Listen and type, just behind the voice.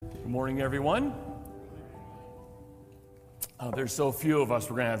Morning, everyone. Oh, there's so few of us,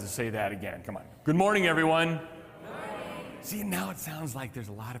 we're going to have to say that again. Come on. Good morning, everyone. Good morning. See, now it sounds like there's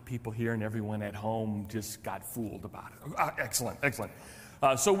a lot of people here and everyone at home just got fooled about it. Excellent.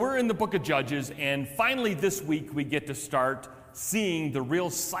 So we're in the book of Judges, and finally this week we get to start seeing the real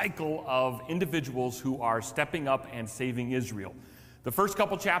cycle of individuals who are stepping up and saving Israel. The first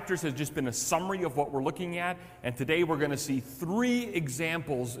couple chapters has just been a summary of what we're looking at, and today we're going to see three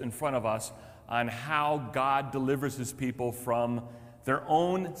examples in front of us on how God delivers his people from their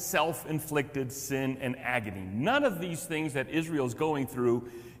own self-inflicted sin and agony. None of these things that Israel is going through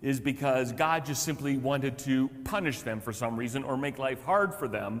is because God just simply wanted to punish them for some reason or make life hard for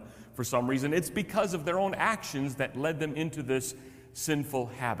them for some reason. It's because of their own actions that led them into this sinful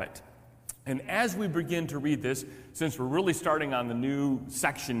habit. And as we begin to read this, since we're really starting on the new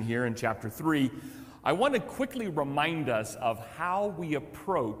section here in chapter 3, I want to quickly remind us of how we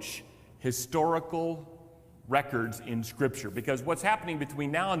approach historical records in Scripture. Because what's happening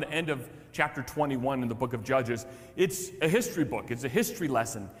between now and the end of chapter 21 in the book of Judges, it's a history book. It's a history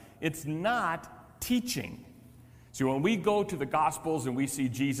lesson. It's not teaching. So when we go to the Gospels and we see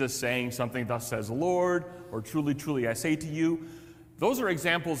Jesus saying something, "Thus says the Lord," or "Truly, truly, I say to you," those are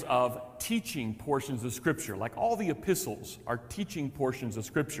examples of teaching portions of Scripture. Like all the epistles are teaching portions of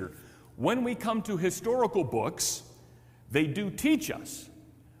Scripture. When we come to historical books, they do teach us.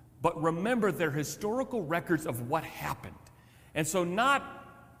 But remember, they're historical records of what happened. And so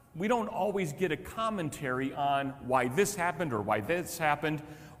we don't always get a commentary on why this happened or why this happened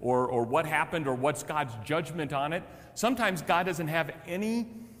or what happened or what's God's judgment on it. Sometimes God doesn't have any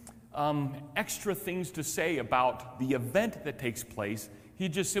extra things to say about the event that takes place. He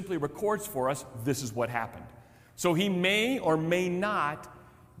just simply records for us, this is what happened. So he may or may not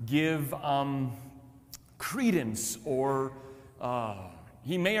give credence or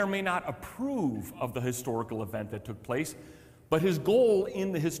he may or may not approve of the historical event that took place, but his goal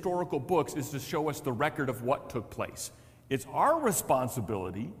in the historical books is to show us the record of what took place. It's our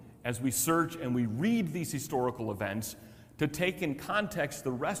responsibility as we search and we read these historical events to take in context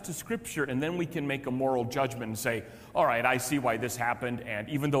the rest of Scripture, and then we can make a moral judgment and say, all right, I see why this happened, and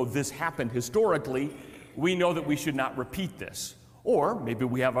even though this happened historically, we know that we should not repeat this. Or maybe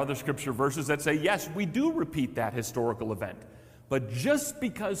we have other Scripture verses that say, yes, we do repeat that historical event. But just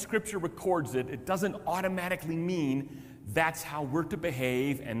because Scripture records it, it doesn't automatically mean that's how we're to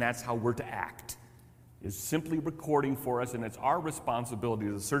behave and that's how we're to act. It's simply recording for us, and it's our responsibility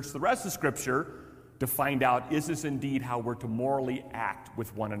to search the rest of Scripture to find out, is this indeed how we're to morally act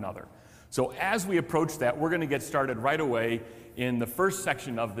with one another? So as we approach that, we're going to get started right away in the first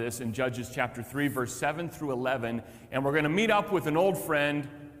section of this in Judges chapter 3, verse 7 through 11, and we're going to meet up with an old friend,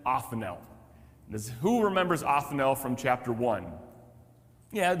 Othniel. Who remembers Othniel from chapter 1?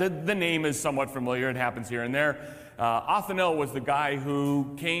 Yeah, the name is somewhat familiar. It happens here and there. Othniel was the guy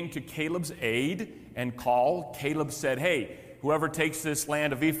who came to Caleb's aid and called. Caleb said, hey, whoever takes this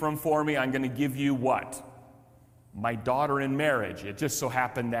land of Ephraim for me, I'm going to give you what? My daughter in marriage. It just so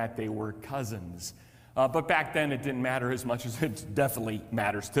happened that they were cousins. But back then it didn't matter as much as it definitely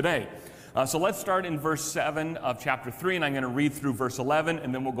matters today. So let's start in verse 7 of chapter 3, and I'm going to read through verse 11,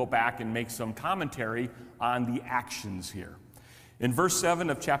 and then we'll go back and make some commentary on the actions here. In verse 7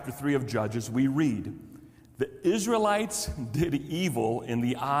 of chapter 3 of Judges, we read, "The Israelites did evil in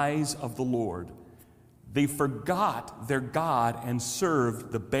the eyes of the Lord. They forgot their God and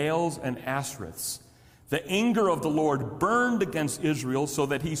served the Baals and Ashtoreths. The anger of the Lord burned against Israel so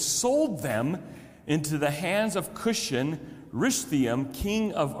that he sold them into the hands of Cushan Rishathaim,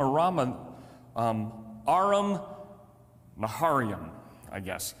 king of Aram Naharaim, I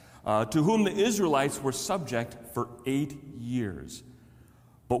guess, to whom the Israelites were subject for 8 years.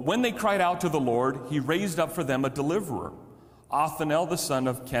 But when they cried out to the Lord, he raised up for them a deliverer, Othniel the son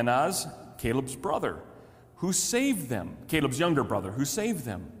of Kenaz, Caleb's brother, who saved them, Caleb's younger brother, who saved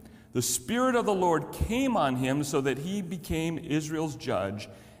them. The Spirit of the Lord came on him so that he became Israel's judge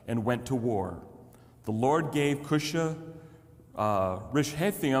and went to war. The Lord gave Cushan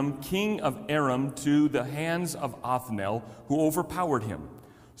Rishathaim, king of Aram, to the hands of Othniel, who overpowered him.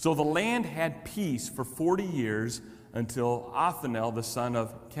 So the land had peace for 40 years until Othniel, the son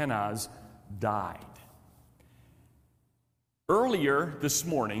of Kenaz, died." Earlier this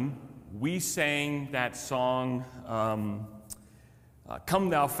morning, we sang that song, Come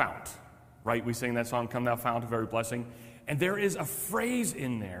Thou Fount, right? We sang that song, Come Thou Fount of Every Blessing. And there is a phrase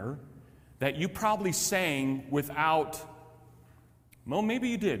in there that you probably sang without, well, maybe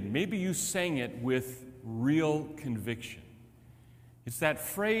you did. Maybe you sang it with real conviction. It's that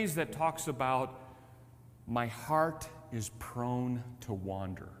phrase that talks about, my heart is prone to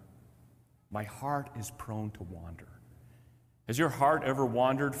wander. My heart is prone to wander. Has your heart ever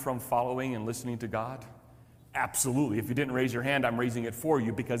wandered from following and listening to God? Absolutely. If you didn't raise your hand, I'm raising it for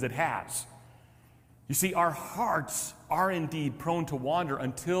you because it has. You see, our hearts are indeed prone to wander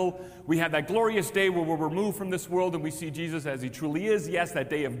until we have that glorious day where we're removed from this world and we see Jesus as he truly is. Yes, that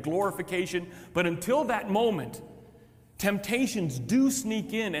day of glorification. But until that moment, temptations do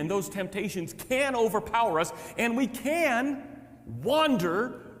sneak in, and those temptations can overpower us, and we can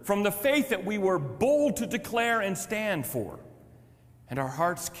wander from the faith that we were bold to declare and stand for. And our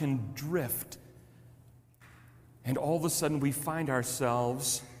hearts can drift. And all of a sudden we find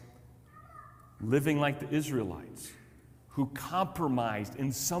ourselves living like the Israelites who compromised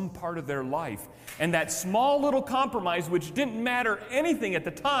in some part of their life. And that small little compromise, which didn't matter anything at the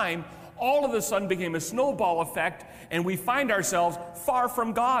time, all of a sudden became a snowball effect, and we find ourselves far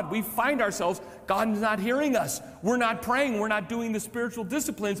from God. We find ourselves, God is not hearing us. We're not praying. We're not doing the spiritual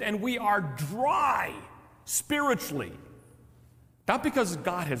disciplines, and we are dry spiritually. Not because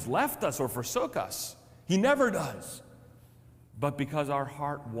God has left us or forsook us. He never does. But because our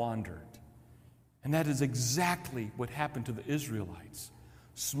heart wandered. And that is exactly what happened to the Israelites.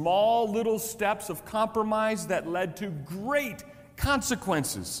 Small little steps of compromise that led to great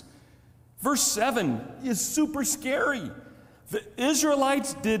consequences. Verse 7 is super scary. The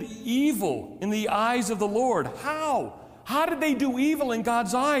Israelites did evil in the eyes of the Lord. How? How did they do evil in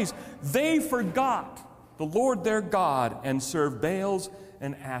God's eyes? They forgot the Lord their God and served Baals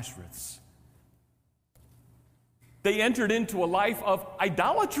and Ashtoreths. They entered into a life of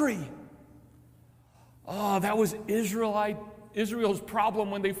idolatry. Oh, that was Israel's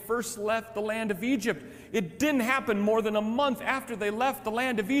problem when they first left the land of Egypt. It didn't happen more than a month after they left the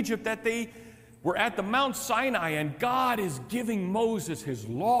land of Egypt that they were at the Mount Sinai, and God is giving Moses his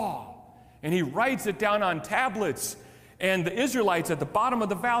law. And he writes it down on tablets. And the Israelites at the bottom of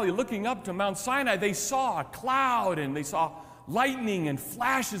the valley looking up to Mount Sinai, they saw a cloud and they saw lightning and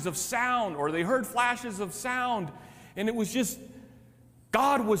flashes of sound, or they heard flashes of sound. And it was just,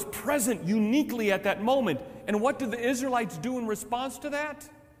 God was present uniquely at that moment. And what did the Israelites do in response to that?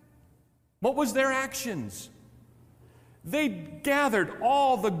 What was their actions? They gathered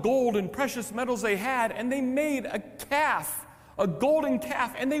all the gold and precious metals they had, and they made a calf, a golden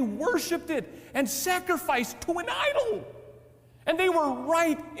calf, and they worshiped it and sacrificed to an idol. And they were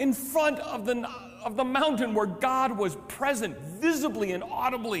right in front of the mountain where God was present visibly and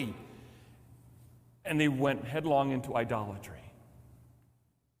audibly. And they went headlong into idolatry.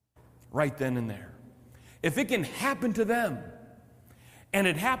 Right then and there. If it can happen to them, and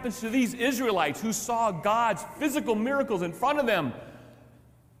it happens to these Israelites who saw God's physical miracles in front of them,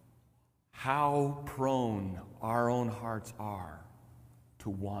 how prone our own hearts are to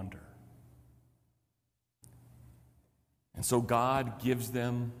wander. And so God gives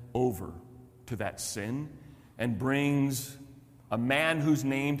them over to that sin and brings a man whose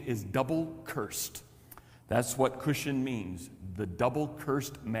name is double cursed. That's what Cushan means, the double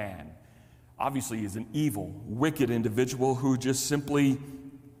cursed man. Obviously, he's an evil, wicked individual who just simply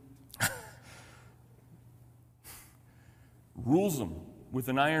rules them with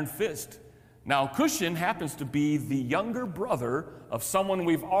an iron fist. Now, Cushan happens to be the younger brother of someone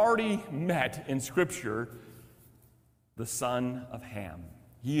we've already met in Scripture, the son of Ham.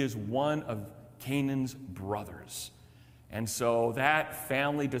 He is one of Canaan's brothers. And so that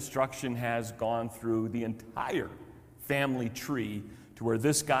family destruction has gone through the entire family tree to where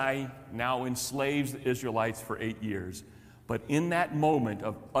this guy now enslaves the Israelites for 8 years. But in that moment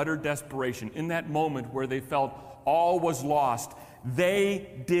of utter desperation, in that moment where they felt all was lost,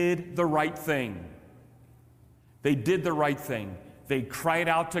 they did the right thing. They did the right thing. They cried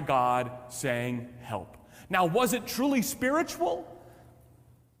out to God saying, help. Now, was it truly spiritual?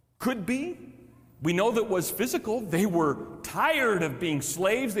 Could be. We know that it was physical. They were tired of being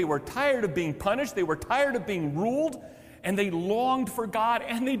slaves. They were tired of being punished. They were tired of being ruled. And they longed for God,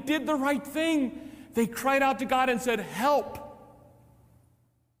 and they did the right thing. They cried out to God and said, help.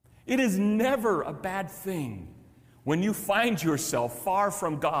 It is never a bad thing when you find yourself far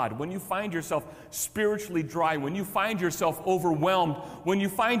from God, when you find yourself spiritually dry, when you find yourself overwhelmed, when you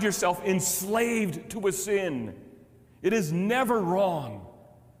find yourself enslaved to a sin. It is never wrong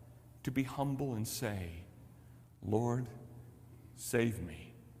to be humble and say, Lord, save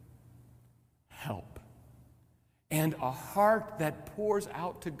me. Help. And a heart that pours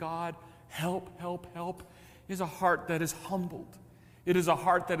out to God, help, help, help, is a heart that is humbled. It is a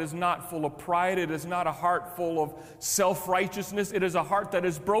heart that is not full of pride. It is not a heart full of self-righteousness. It is a heart that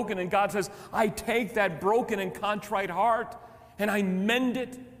is broken. And God says, I take that broken and contrite heart and I mend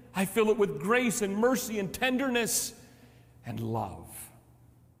it. I fill it with grace and mercy and tenderness and love.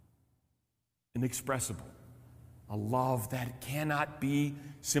 inexpressible, a love that cannot be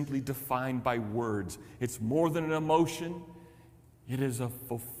simply defined by words. It's more than an emotion. It is a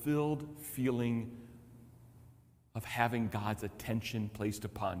fulfilled feeling of having God's attention placed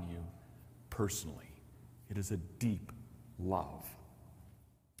upon you personally. It is a deep love.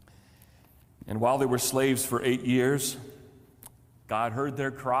 And while they were slaves for 8 years, God heard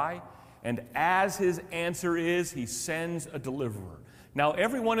their cry, and as his answer is, he sends a deliverer. Now,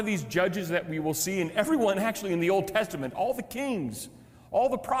 every one of these judges that we will see, and everyone actually in the Old Testament, all the kings, all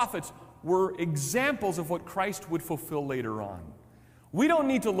the prophets, were examples of what Christ would fulfill later on. We don't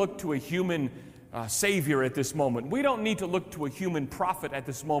need to look to a human Savior at this moment. We don't need to look to a human prophet at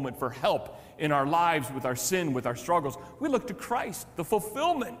this moment for help in our lives, with our sin, with our struggles. We look to Christ, the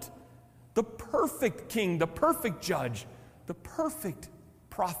fulfillment, the perfect King, the perfect Judge, the perfect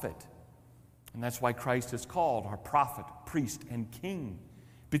prophet. And that's why Christ is called our prophet, priest, and king,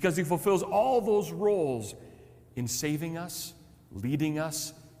 because he fulfills all those roles in saving us, leading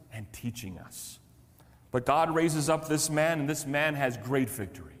us, and teaching us. But God raises up this man, and this man has great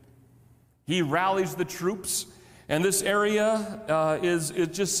victory. He rallies the troops, and this area is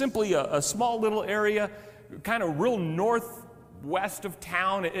just simply a small little area, kind of real northwest of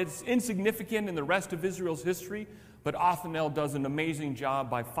town. It's insignificant in the rest of Israel's history, but Othniel does an amazing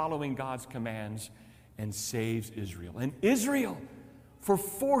job by following God's commands and saves Israel. And Israel, for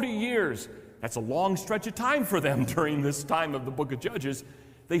 40 years, that's a long stretch of time for them during this time of the book of Judges,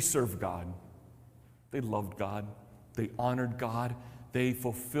 they served God. They loved God. They honored God. They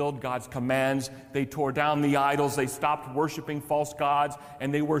fulfilled God's commands. They tore down the idols. They stopped worshiping false gods,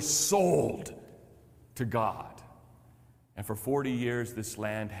 and they were sold to God. And for 40 years, this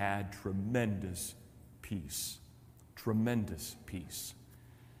land had tremendous peace. Tremendous peace.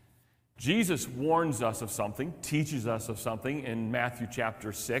 Jesus warns us of something, teaches us of something in Matthew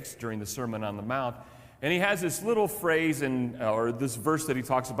chapter 6 during the Sermon on the Mount. And he has this little phrase, or this verse that he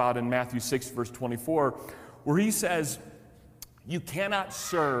talks about in Matthew 6, verse 24, where he says, you cannot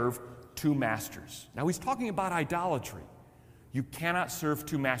serve two masters. Now he's talking about idolatry. You cannot serve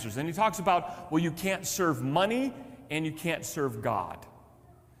two masters. And he talks about, well, you can't serve money and you can't serve God.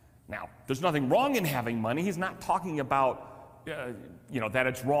 Now, there's nothing wrong in having money. He's not talking about, that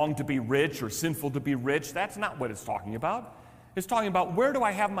it's wrong to be rich or sinful to be rich. That's not what it's talking about. It's talking about, where do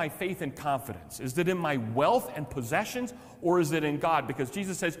I have my faith and confidence? Is it in my wealth and possessions, or is it in God? Because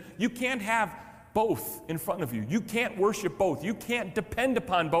Jesus says you can't have both in front of you. You can't worship both. You can't depend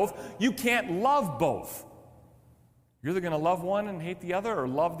upon both. You can't love both. You're either going to love one and hate the other, or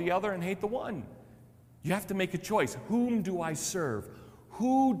love the other and hate the one. You have to make a choice. Whom do I serve?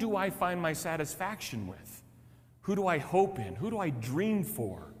 Who do I find my satisfaction with? Who do I hope in? Who do I dream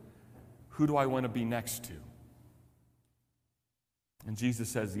for? Who do I want to be next to? And Jesus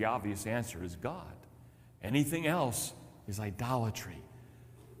says the obvious answer is God. Anything else is idolatry.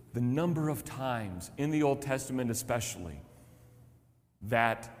 The number of times in the Old Testament especially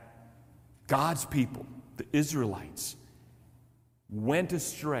that God's people, the Israelites, went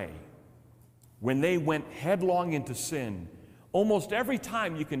astray, when they went headlong into sin, almost every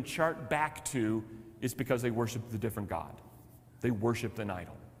time you can chart back to is because they worshiped a different God. They worshiped an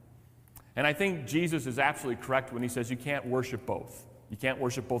idol. And I think Jesus is absolutely correct when he says you can't worship both. You can't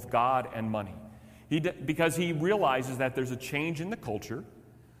worship both God and money. Because he realizes that there's a change in the culture.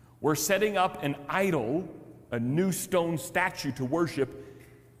 We're setting up an idol, a new stone statue to worship,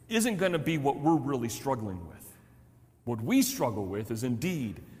 isn't going to be what we're really struggling with. What we struggle with is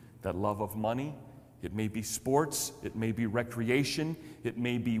indeed that love of money. It may be sports, it may be recreation, it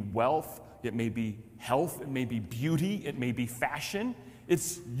may be wealth, it may be health, it may be beauty, it may be fashion.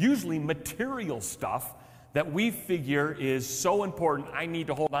 It's usually material stuff that we figure is so important, I need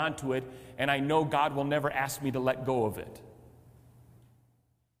to hold on to it, and I know God will never ask me to let go of it.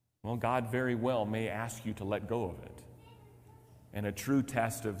 Well, God very well may ask you to let go of it. And a true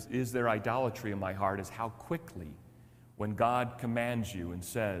test of, is there idolatry in my heart, is how quickly, when God commands you and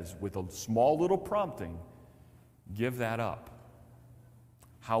says, with a small little prompting, give that up,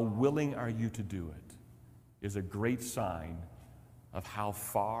 how willing are you to do it, is a great sign of how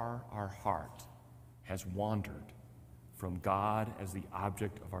far our heart has wandered from God as the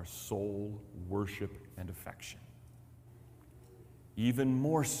object of our soul worship and affection. Even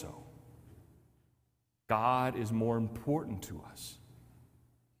more so, God is more important to us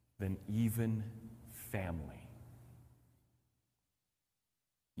than even family,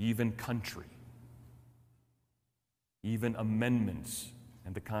 even country, even amendments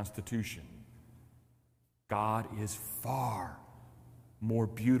and the Constitution. God is far more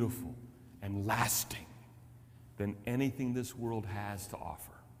beautiful and lasting than anything this world has to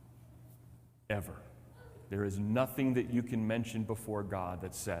offer. ever. There is nothing that you can mention before God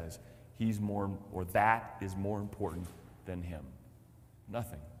that says he's more, or that is more important than him.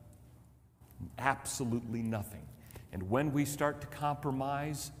 Nothing. Absolutely nothing. And when we start to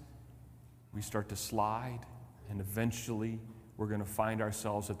compromise, we start to slide, and eventually we're going to find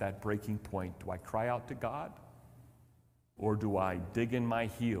ourselves at that breaking point. Do I cry out to God? Or do I dig in my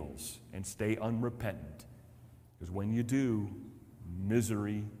heels and stay unrepentant? Because when you do,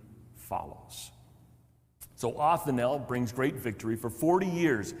 misery follows. So Othniel brings great victory. For 40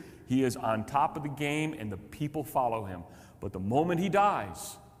 years, he is on top of the game, and the people follow him. But the moment he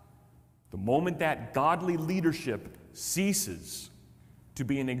dies, the moment that godly leadership ceases to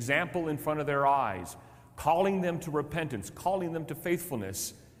be an example in front of their eyes, calling them to repentance, calling them to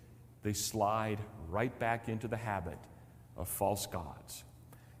faithfulness, they slide right back into the habit of false gods.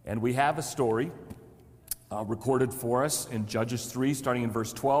 And we have a story recorded for us in Judges 3, starting in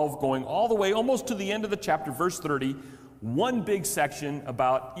verse 12, going all the way almost to the end of the chapter, verse 30, one big section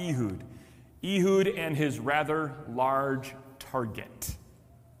about Ehud. Ehud and his rather large target.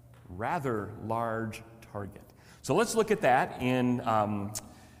 Rather large target. So let's look at that in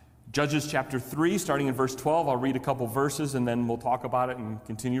Judges chapter 3, starting in verse 12. I'll read a couple verses and then we'll talk about it and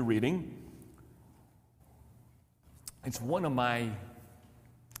continue reading. It's one of my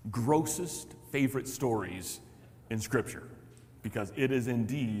grossest favorite stories in Scripture because it is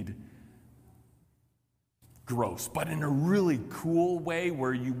indeed gross, but in a really cool way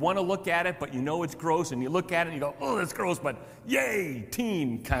where you want to look at it, but you know it's gross, and you look at it and you go, oh, that's gross, but yay,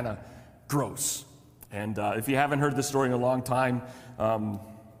 teen kind of gross. And if you haven't heard this story in a long time,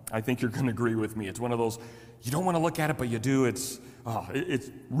 I think you're going to agree with me. It's one of those, you don't want to look at it, but you do. It's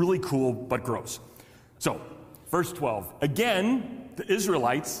really cool, but gross. So, verse 12, again, the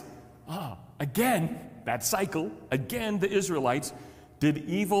Israelites, again, that cycle, again, the Israelites did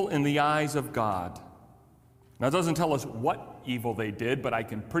evil in the eyes of God. Now, it doesn't tell us what evil they did, but I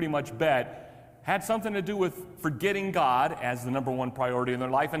can pretty much bet had something to do with forgetting God as the number one priority in their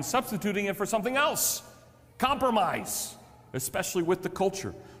life and substituting it for something else. Compromise, especially with the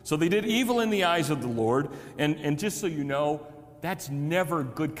culture. So they did evil in the eyes of the Lord, and just so you know, that's never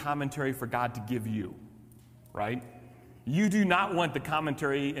good commentary for God to give you, right? You do not want the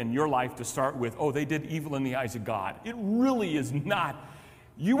commentary in your life to start with, oh, they did evil in the eyes of God. It really is not.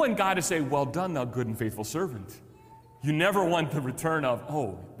 You want God to say, well done, thou good and faithful servant. You never want the return of,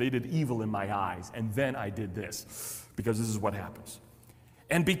 oh, they did evil in my eyes, and then I did this, because this is what happens.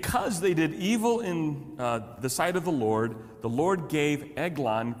 And because they did evil in the sight of the Lord gave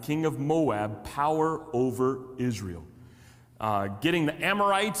Eglon, king of Moab, power over Israel. Getting the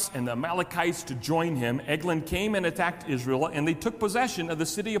Amorites and the Amalekites to join him, Eglon came and attacked Israel, and they took possession of the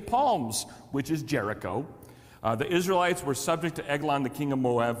city of palms, which is Jericho. The Israelites were subject to Eglon, the king of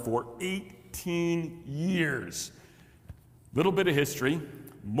Moab, for 18 years. Little bit of history.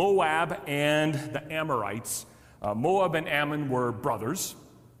 Moab and the Amorites. Moab and Ammon were brothers,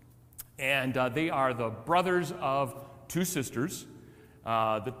 and they are the brothers of two sisters.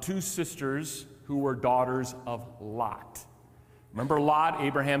 The two sisters who were daughters of Lot. Remember Lot,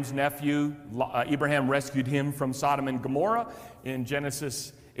 Abraham's nephew? Abraham rescued him from Sodom and Gomorrah in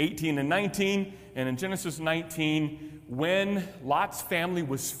Genesis 18 and 19. And in Genesis 19, when Lot's family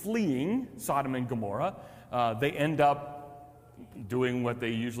was fleeing Sodom and Gomorrah, they end up doing what they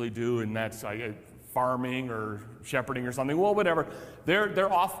usually do, and that's farming or shepherding or something. Well, whatever.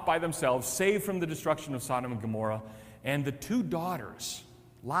 They're off by themselves, saved from the destruction of Sodom and Gomorrah. And the two daughters,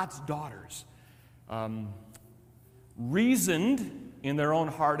 Lot's daughters, reasoned in their own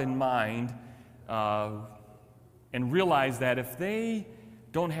heart and mind and realized that if they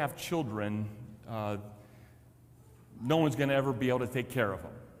don't have children, no one's going to ever be able to take care of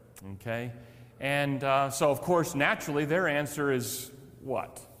them, okay? And so, of course, naturally, their answer is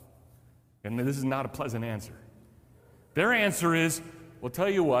what? And this is not a pleasant answer. Their answer is, well, tell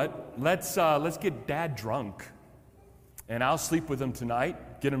you what, let's get Dad drunk, and I'll sleep with him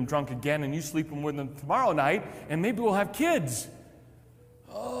tonight, get him drunk again, and you sleep with him tomorrow night, and maybe we'll have kids.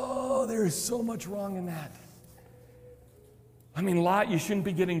 Oh, there is so much wrong in that. I mean, Lot, you shouldn't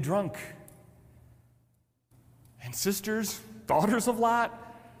be getting drunk. And sisters, daughters of Lot,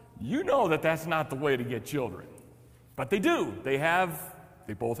 you know that that's not the way to get children. But they do. They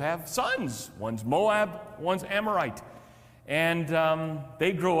both have sons. One's Moab, one's Amorite. And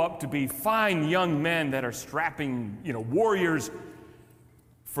they grow up to be fine young men that are strapping, warriors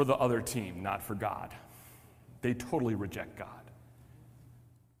for the other team, not for God. They totally reject God.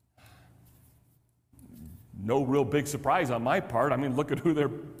 No real big surprise on my part. I mean, look at who their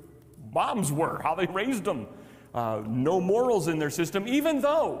moms were, how they raised them. No morals in their system, even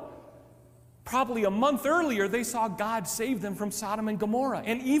though probably a month earlier, they saw God save them from Sodom and Gomorrah.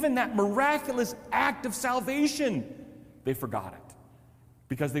 And even that miraculous act of salvation, they forgot it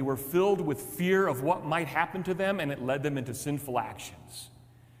because they were filled with fear of what might happen to them, and it led them into sinful actions.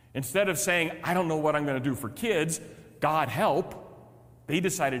 Instead of saying, I don't know what I'm going to do for kids, God help, they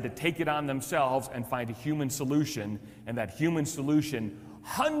decided to take it on themselves and find a human solution, and that human solution,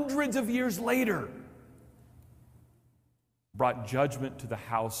 hundreds of years later, brought judgment to the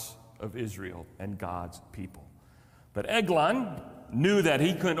house of Israel and God's people. But Eglon knew that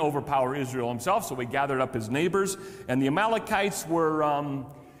he couldn't overpower Israel himself, so he gathered up his neighbors, and the Amalekites were,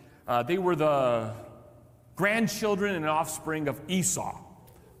 they were the grandchildren and offspring of Esau,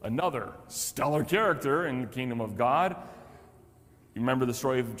 another stellar character in the kingdom of God. You remember the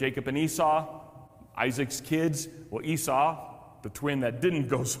story of Jacob and Esau, Isaac's kids? Well, Esau, the twin that didn't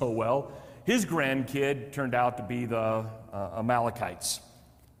go so well, his grandkid turned out to be the Amalekites.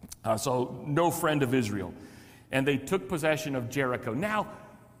 So no friend of Israel. And they took possession of Jericho. Now,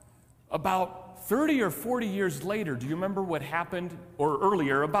 about 30 or 40 years later, do you remember what happened? Or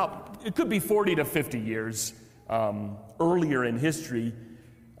earlier, it could be 40 to 50 years earlier in history,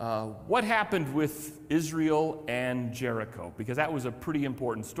 what happened with Israel and Jericho? Because that was a pretty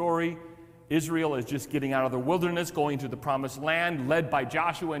important story. Israel is just getting out of the wilderness, going to the promised land, led by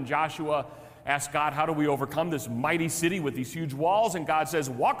Joshua, and Joshua asked God, how do we overcome this mighty city with these huge walls? And God says,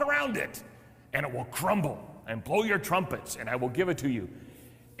 walk around it, and it will crumble, and blow your trumpets, and I will give it to you.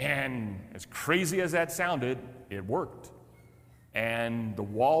 And as crazy as that sounded, it worked. And the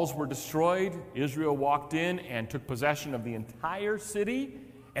walls were destroyed. Israel walked in and took possession of the entire city,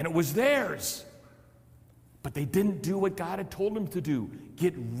 and it was theirs. But they didn't do what God had told them to do.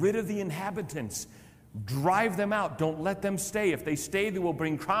 Get rid of the inhabitants. Drive them out. Don't let them stay. If they stay, they will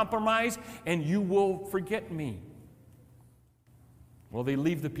bring compromise, and you will forget me. Well, they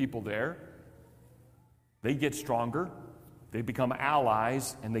leave the people there. They get stronger. They become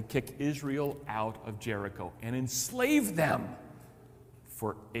allies, and they kick Israel out of Jericho and enslave them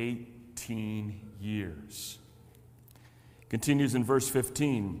for 18 years. Continues in verse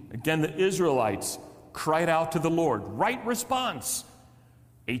 15. Again, the Israelites cried out to the Lord. Right response.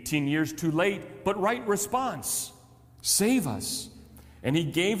 18 years too late, but right response. Save us. And he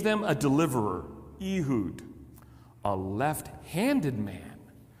gave them a deliverer, Ehud, a left-handed man,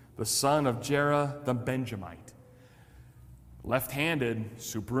 the son of Jerah the Benjamite. Left-handed,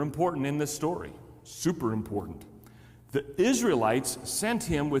 super important in this story. Super important. The Israelites sent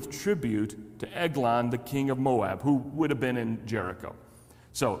him with tribute to Eglon, the king of Moab, who would have been in Jericho.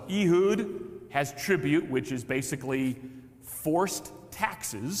 So Ehud has tribute, which is basically forced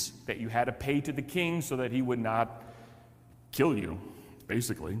taxes that you had to pay to the king so that he would not kill you,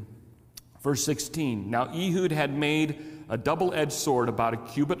 basically. Verse 16, now Ehud had made a double-edged sword about a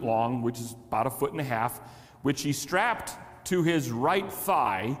cubit long, which is about 1.5 feet, which he strapped to his right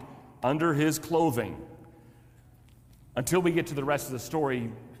thigh under his clothing. Until we get to the rest of the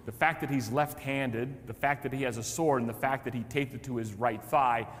story, the fact that he's left-handed, the fact that he has a sword, and the fact that he taped it to his right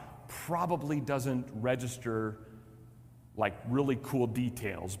thigh probably doesn't register like really cool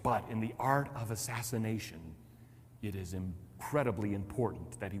details, but in the art of assassination, it is incredibly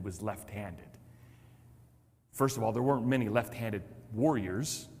important that he was left-handed. First of all, there weren't many left-handed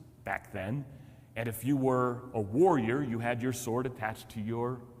warriors back then, and if you were a warrior, you had your sword attached to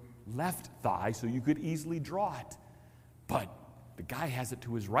your left thigh so you could easily draw it. But the guy has it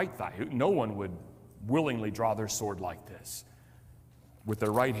to his right thigh. No one would willingly draw their sword like this with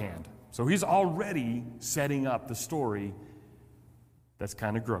their right hand. So he's already setting up the story that's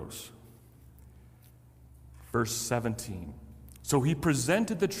kind of gross. Verse 17. So he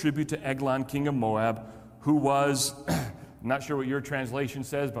presented the tribute to Eglon, king of Moab, who was, I'm not sure what your translation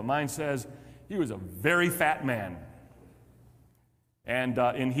says, but mine says he was a very fat man. And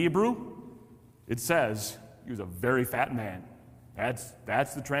in Hebrew, it says he was a very fat man.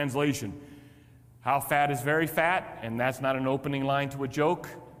 That's the translation. How fat is very fat, and that's not an opening line to a joke,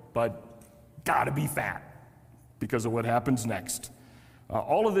 but gotta be fat because of what happens next.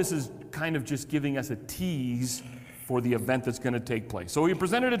 All of this is kind of just giving us a tease for the event that's going to take place. So he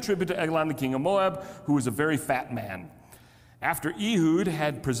presented a tribute to Eglon, the king of Moab, who was a very fat man. After Ehud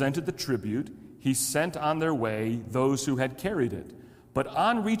had presented the tribute, he sent on their way those who had carried it. But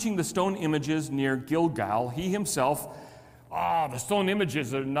on reaching the stone images near Gilgal, he himself, the stone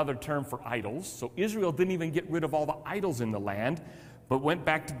images are another term for idols. So Israel didn't even get rid of all the idols in the land, but went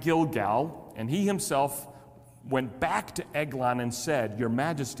back to Gilgal, and he himself went back to Eglon and said, Your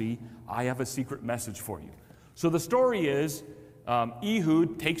Majesty, I have a secret message for you. So the story is,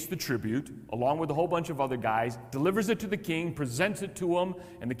 Ehud takes the tribute, along with a whole bunch of other guys, delivers it to the king, presents it to him,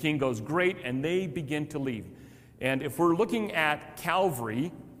 and the king goes, great, and they begin to leave. And if we're looking at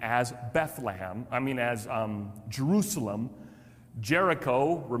Calvary as Jerusalem,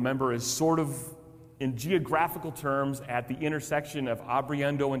 Jericho, remember, is sort of, in geographical terms, at the intersection of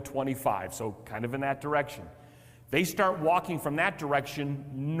Abriendo and 25, so kind of in that direction. They start walking from that direction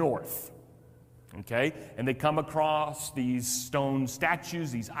north. Okay? And they come across these stone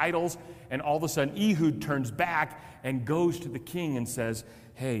statues, these idols, and all of a sudden Ehud turns back and goes to the king and says,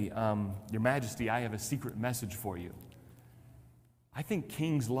 hey, Your Majesty, I have a secret message for you. I think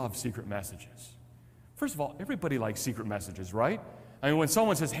kings love secret messages. First of all, everybody likes secret messages, right? I mean, when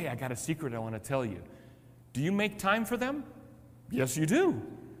someone says, hey, I got a secret I want to tell you, do you make time for them? Yes, you do.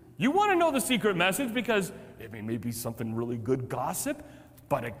 You want to know the secret message because it may be something really good gossip,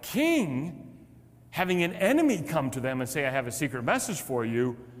 but a king having an enemy come to them and say, I have a secret message for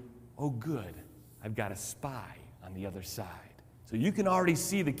you, oh good, I've got a spy on the other side. So you can already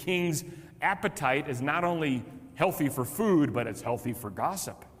see the king's appetite is not only healthy for food, but it's healthy for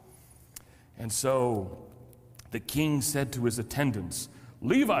gossip. And so the king said to his attendants,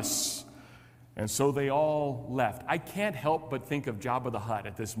 leave us. And so they all left. I can't help but think of Jabba the Hutt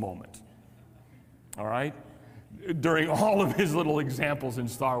at this moment. All right? During all of his little examples in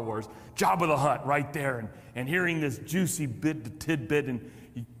Star Wars, Jabba the Hutt right there, and hearing this juicy tidbit, and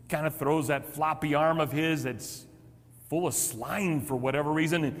he kind of throws that floppy arm of his that's full of slime for whatever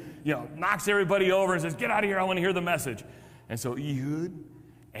reason, and knocks everybody over and says, get out of here, I want to hear the message. And so Ehud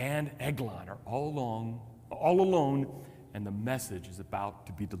and Eglon are all alone, and the message is about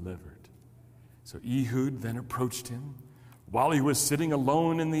to be delivered. So Ehud then approached him while he was sitting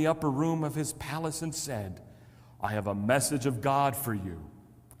alone in the upper room of his palace and said, I have a message of God for you,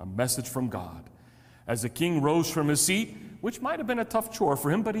 a message from God. As the king rose from his seat, which might have been a tough chore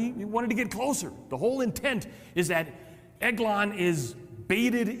for him, but he wanted to get closer. The whole intent is that Eglon is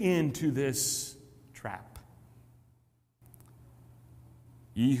baited into this trap.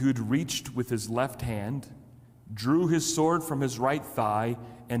 Ehud reached with his left hand, drew his sword from his right thigh,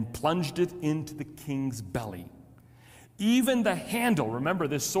 and plunged it into the king's belly. Even the handle, remember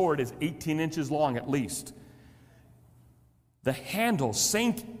this sword is 18 inches long at least, the handle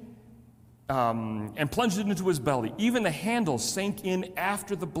sank and plunged it into his belly. Even the handle sank in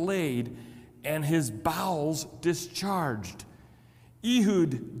after the blade, and his bowels discharged.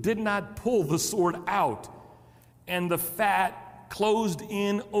 Ehud did not pull the sword out, and the fat closed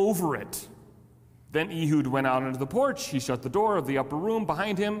in over it. Then Ehud went out into the porch. He shut the door of the upper room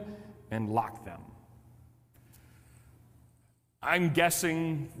behind him and locked them. I'm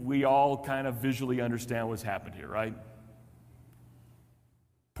guessing we all kind of visually understand what's happened here, right?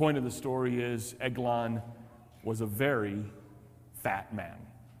 Point of the story is Eglon was a very fat man.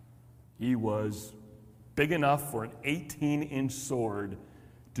 He was big enough for an 18-inch sword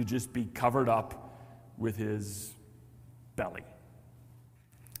to just be covered up with his belly.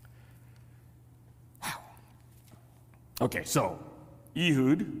 Wow. Okay, so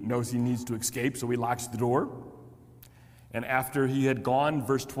Ehud knows he needs to escape, so he locks the door. And after he had gone,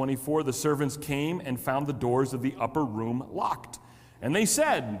 verse 24, the servants came and found the doors of the upper room locked. And they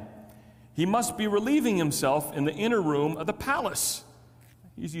said, he must be relieving himself in the inner room of the palace.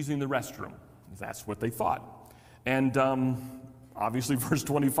 He's using the restroom. That's what they thought. And obviously, verse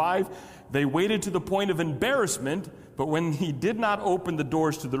 25, they waited to the point of embarrassment, but when he did not open the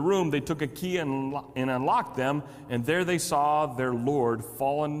doors to the room, they took a key and unlocked them, and there they saw their Lord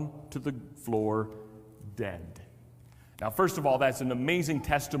fallen to the floor dead. Now, first of all, that's an amazing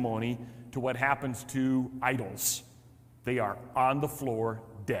testimony to what happens to idols. They are on the floor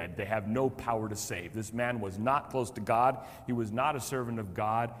dead. They have no power to save. This man was not close to God. He was not a servant of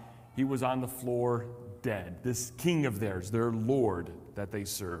God. He was on the floor dead. This king of theirs, their Lord that they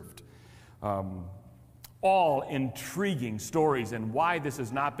served. All intriguing stories, and why this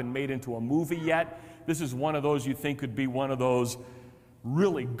has not been made into a movie yet. This is one of those you think could be one of those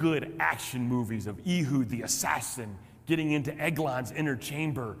really good action movies of Ehud the assassin getting into Eglon's inner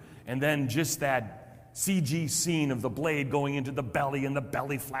chamber, and then just that CG scene of the blade going into the belly and the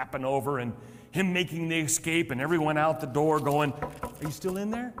belly flapping over and him making the escape and everyone out the door going, are you still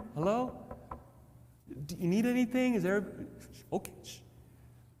in there? Hello? Do you need anything? Is there? Okay.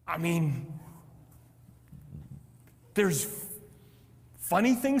 I mean, there's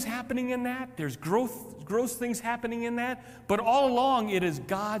funny things happening in that. There's gross things happening in that. But all along, it is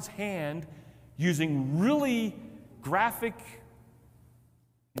God's hand using really graphic,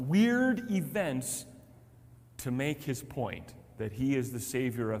 weird events to make his point that he is the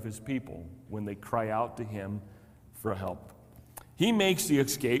Savior of his people when they cry out to him for help. He makes the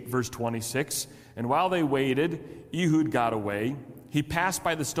escape, verse 26, and while they waited, Ehud got away. He passed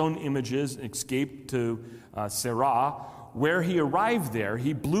by the stone images and escaped to Serah. When he arrived there,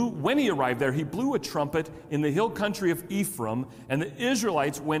 he blew a trumpet in the hill country of Ephraim, and the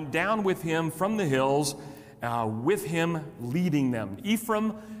Israelites went down with him from the hills, with him leading them.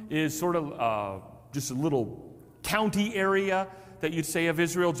 Ephraim is sort of just a little county area that you'd say of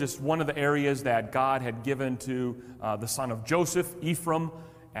Israel, just one of the areas that God had given to the son of Joseph, Ephraim,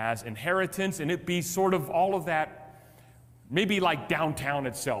 as inheritance, and it'd be sort of all of that, maybe like downtown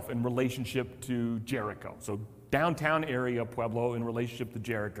itself in relationship to Jericho. So downtown area, Pueblo, in relationship to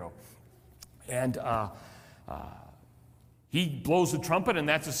Jericho. And he blows the trumpet, and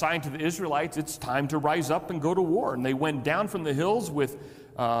that's a sign to the Israelites, it's time to rise up and go to war. And they went down from the hills with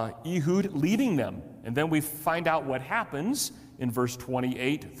Ehud leading them. And then we find out what happens in verse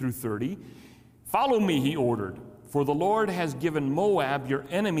 28 through 30. Follow me, he ordered, for the Lord has given Moab, your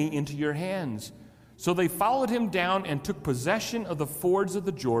enemy, into your hands. So they followed him down and took possession of the fords of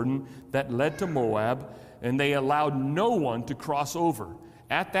the Jordan that led to Moab, and they allowed no one to cross over.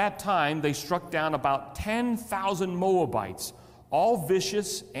 At that time, they struck down about 10,000 Moabites, all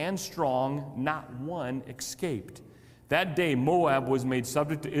vicious and strong, not one escaped. That day, Moab was made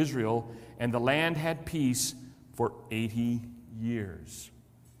subject to Israel, and the land had peace for 80 years.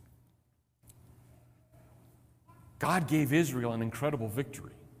 God gave Israel an incredible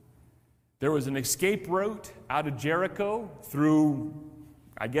victory. There was an escape route out of Jericho through,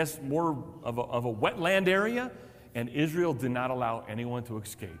 I guess, more of a wetland area, and Israel did not allow anyone to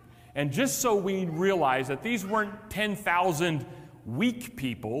escape. And just so we realize that these weren't 10,000 weak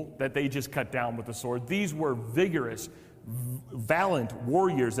people that they just cut down with the sword. These were vigorous, valiant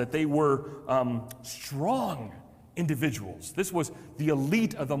warriors, that they were strong individuals. This was the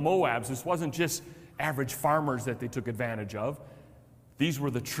elite of the Moabs. This wasn't just average farmers that they took advantage of. These were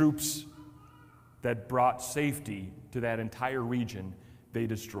the troops that brought safety to that entire region they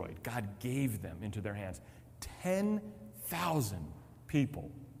destroyed. God gave them into their hands. 10,000 people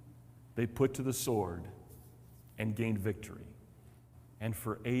they put to the sword and gained victory. And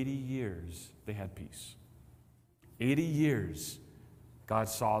for 80 years, they had peace. 80 years, God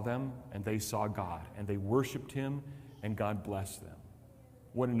saw them, and they saw God, and they worshiped him, and God blessed them.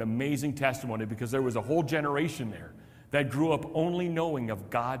 What an amazing testimony, because there was a whole generation there that grew up only knowing of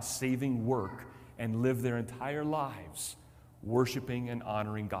God's saving work and lived their entire lives worshiping and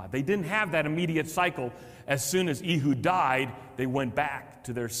honoring God. They didn't have that immediate cycle. As soon as Ehud died, they went back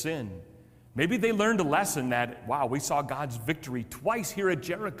to their sin. Maybe they learned a lesson that, wow, we saw God's victory twice here at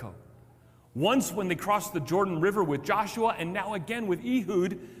Jericho. Once when they crossed the Jordan River with Joshua, and now again with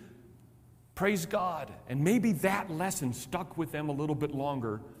Ehud. Praise God. And maybe that lesson stuck with them a little bit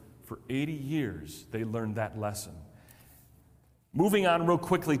longer. For 80 years, they learned that lesson. Moving on real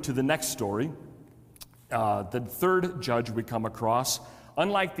quickly to the next story. The third judge we come across,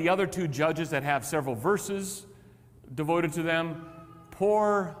 unlike the other two judges that have several verses devoted to them,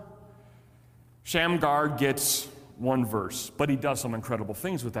 poor Shamgar gets one verse, but he does some incredible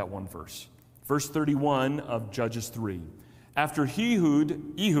things with that one verse. Verse 31 of Judges 3. After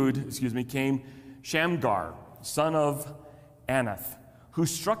Ehud came Shamgar, son of Anath, who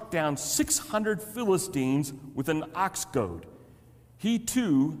struck down 600 Philistines with an ox goad. He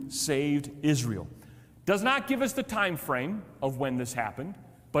too saved Israel. Does not give us the time frame of when this happened,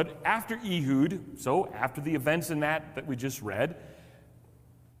 but after Ehud, so after the events in that we just read,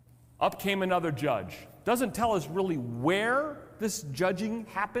 up came another judge. Doesn't tell us really where this judging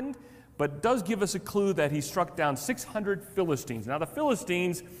happened, but does give us a clue that he struck down 600 Philistines. Now, the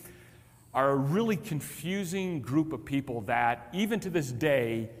Philistines are a really confusing group of people that, even to this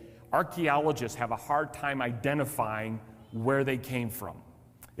day, archaeologists have a hard time identifying where they came from.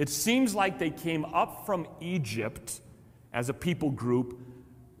 It seems like they came up from Egypt as a people group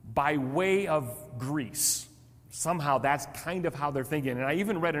by way of Greece. Somehow that's kind of how they're thinking. And I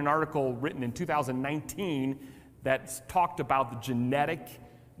even read an article written in 2019 that talked about the genetic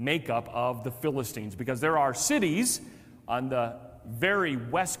makeup of the Philistines, because there are cities on the very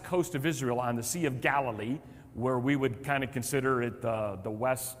west coast of Israel on the Sea of Galilee, where we would kind of consider it the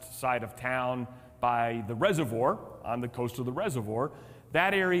west side of town by the reservoir, on the coast of the reservoir.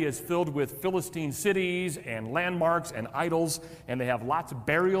 That area is filled with Philistine cities and landmarks and idols, and they have lots of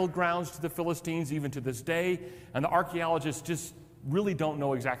burial grounds to the Philistines even to this day. And the archaeologists just really don't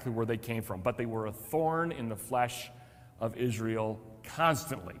know exactly where they came from, but they were a thorn in the flesh of Israel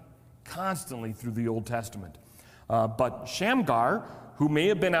constantly through the Old Testament. But Shamgar, who may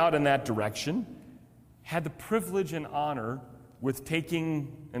have been out in that direction, had the privilege and honor with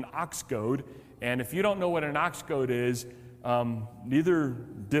taking an ox goad. And if you don't know what an ox goad is, Neither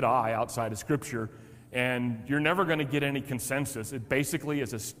did I outside of Scripture. And you're never going to get any consensus. It basically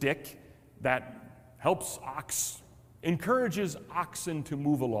is a stick that encourages oxen to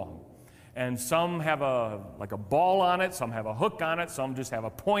move along. And some have a ball on it, some have a hook on it, some just have a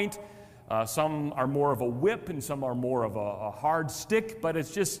point. Some are more of a whip, and some are more of a hard stick, but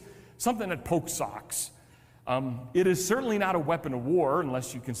it's just something that pokes ox. It is certainly not a weapon of war,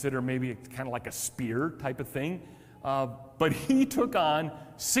 unless you consider maybe it's kind of like a spear type of thing. But he took on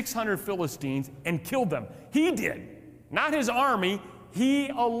 600 Philistines and killed them. He did, not his army. He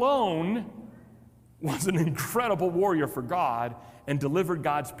alone was an incredible warrior for God and delivered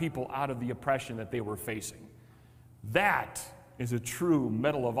God's people out of the oppression that they were facing. That is a true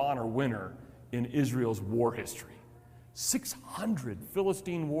Medal of Honor winner in Israel's war history. 600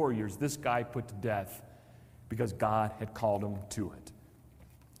 Philistine warriors this guy put to death because God had called him to it.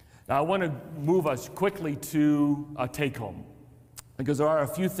 Now, I want to move us quickly to a take-home, because there are a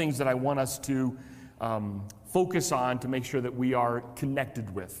few things that I want us to focus on to make sure that we are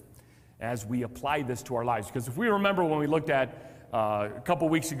connected with as we apply this to our lives. Because if we remember when we looked at a couple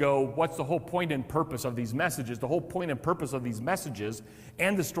weeks ago, what's the whole point and purpose of these messages? The whole point and purpose of these messages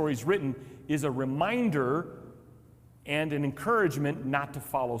and the stories written is a reminder and an encouragement not to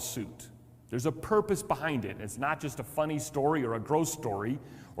follow suit. There's a purpose behind it. It's not just a funny story or a gross story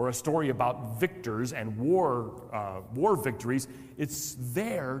or a story about victors and war victories. It's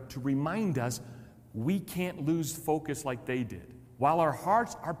there to remind us we can't lose focus like they did. While our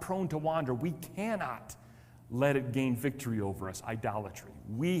hearts are prone to wander, we cannot let it gain victory over us, idolatry.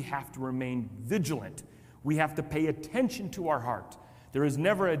 We have to remain vigilant. We have to pay attention to our heart. There is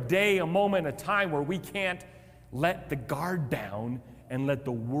never a day, a moment, a time where we can't let the guard down and let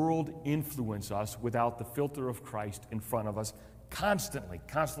the world influence us without the filter of Christ in front of us constantly.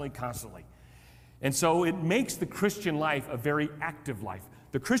 And so it makes the Christian life a very active life.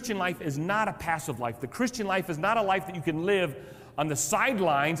 The Christian life is not a passive life. The Christian life is not a life that you can live on the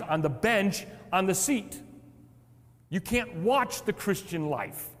sidelines, on the bench, on the seat. You can't watch the Christian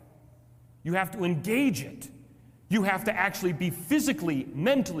life. You have to engage it. You have to actually be physically,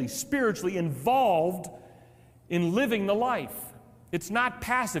 mentally, spiritually involved in living the life. It's not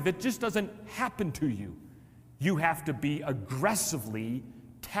passive. It just doesn't happen to you. You have to be aggressively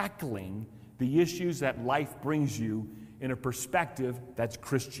tackling the issues that life brings you in a perspective that's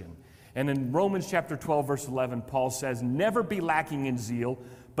Christian. And in Romans chapter 12, verse 11, Paul says, "Never be lacking in zeal,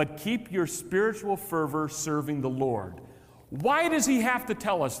 but keep your spiritual fervor serving the Lord." Why does he have to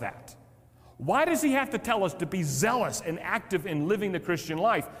tell us that? Why does he have to tell us to be zealous and active in living the Christian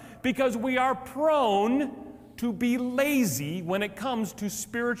life? Because we are prone to be lazy when it comes to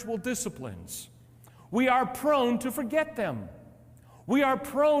spiritual disciplines. We are prone to forget them. We are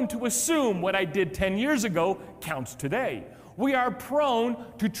prone to assume what I did 10 years ago counts today. We are prone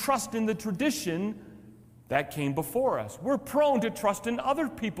to trust in the tradition that came before us. We're prone to trust in other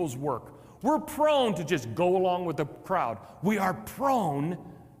people's work. We're prone to just go along with the crowd. We are prone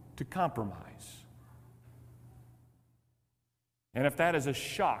to compromise. And if that is a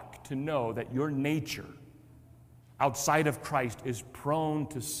shock to know that your nature outside of Christ is prone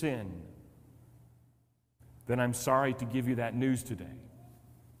to sin, then I'm sorry to give you that news today.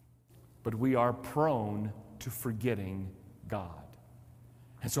 But we are prone to forgetting God.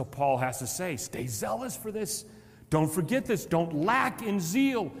 And so Paul has to say, stay zealous for this. Don't forget this. Don't lack in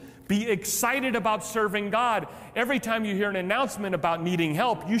zeal. Be excited about serving God. Every time you hear an announcement about needing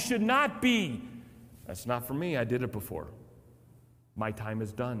help, you should not be, "That's not for me. I did it before. My time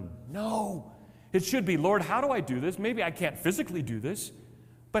is done." No. It should be, "Lord, how do I do this? Maybe I can't physically do this,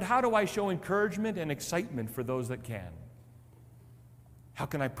 but how do I show encouragement and excitement for those that can? How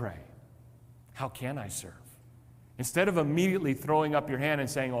can I pray? How can I serve?" Instead of immediately throwing up your hand and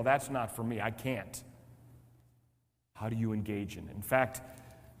saying, "Oh, that's not for me, I can't." How do you engage in it? In fact,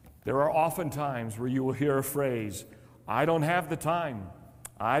 there are often times where you will hear a phrase, "I don't have the time,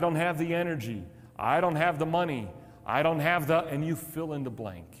 I don't have the energy, I don't have the money, I don't have the," and you fill in the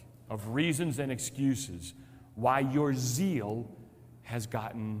blank of reasons and excuses why your zeal has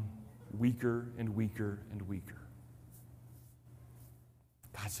gotten weaker and weaker and weaker.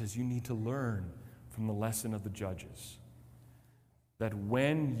 God says you need to learn from the lesson of the Judges that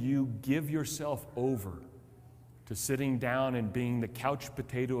when you give yourself over to sitting down and being the couch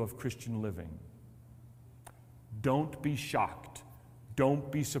potato of Christian living, don't be shocked,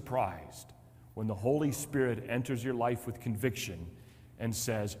 don't be surprised when the Holy Spirit enters your life with conviction and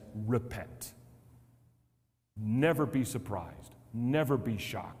says, "Repent." Never be surprised, never be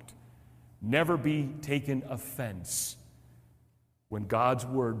shocked, never be taken offense when God's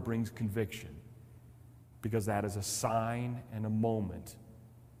word brings conviction. because that is a sign and a moment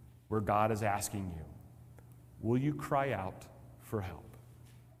where God is asking you, will you cry out for help?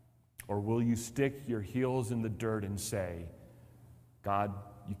 Or will you stick your heels in the dirt and say, God,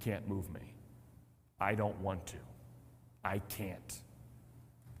 you can't move me. I don't want to. I can't.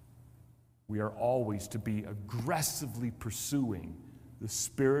 We are always to be aggressively pursuing the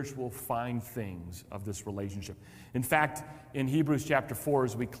spiritual fine things of this relationship. In fact, in Hebrews chapter 4,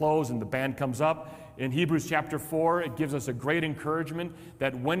 as we close and the band comes up, in Hebrews chapter 4, it gives us a great encouragement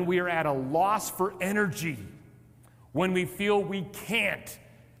that when we are at a loss for energy, when we feel we can't,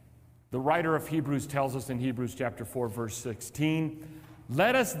 the writer of Hebrews tells us in Hebrews chapter 4, verse 16,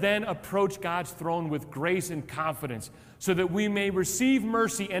 let us then approach God's throne with grace and confidence so that we may receive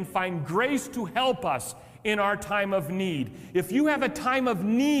mercy and find grace to help us in our time of need. If you have a time of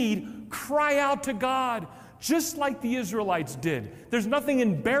need, cry out to God, just like the Israelites did. There's nothing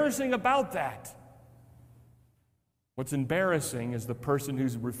embarrassing about that. What's embarrassing is the person who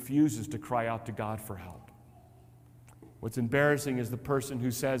refuses to cry out to God for help. What's embarrassing is the person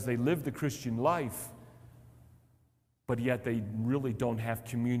who says they live the Christian life, but yet they really don't have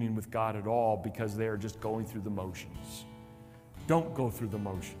communion with God at all because they are just going through the motions. Don't go through the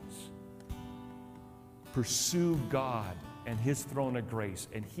motions. Pursue God and His throne of grace,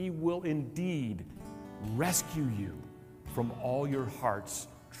 and He will indeed rescue you from all your heart's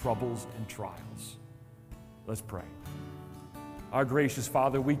troubles and trials. Let's pray. Our gracious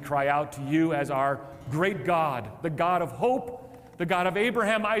Father, we cry out to You as our great God, the God of hope, the God of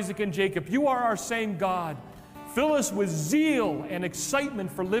Abraham, Isaac, and Jacob. You are our same God. Fill us with zeal and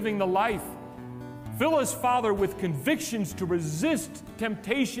excitement for living the life. Fill us, Father, with convictions to resist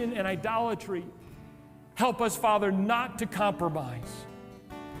temptation and idolatry. Help us, Father, not to compromise.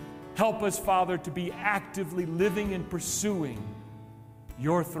 Help us, Father, to be actively living and pursuing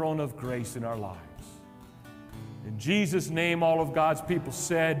Your throne of grace in our lives. In Jesus' name, all of God's people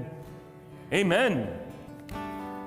said, Amen.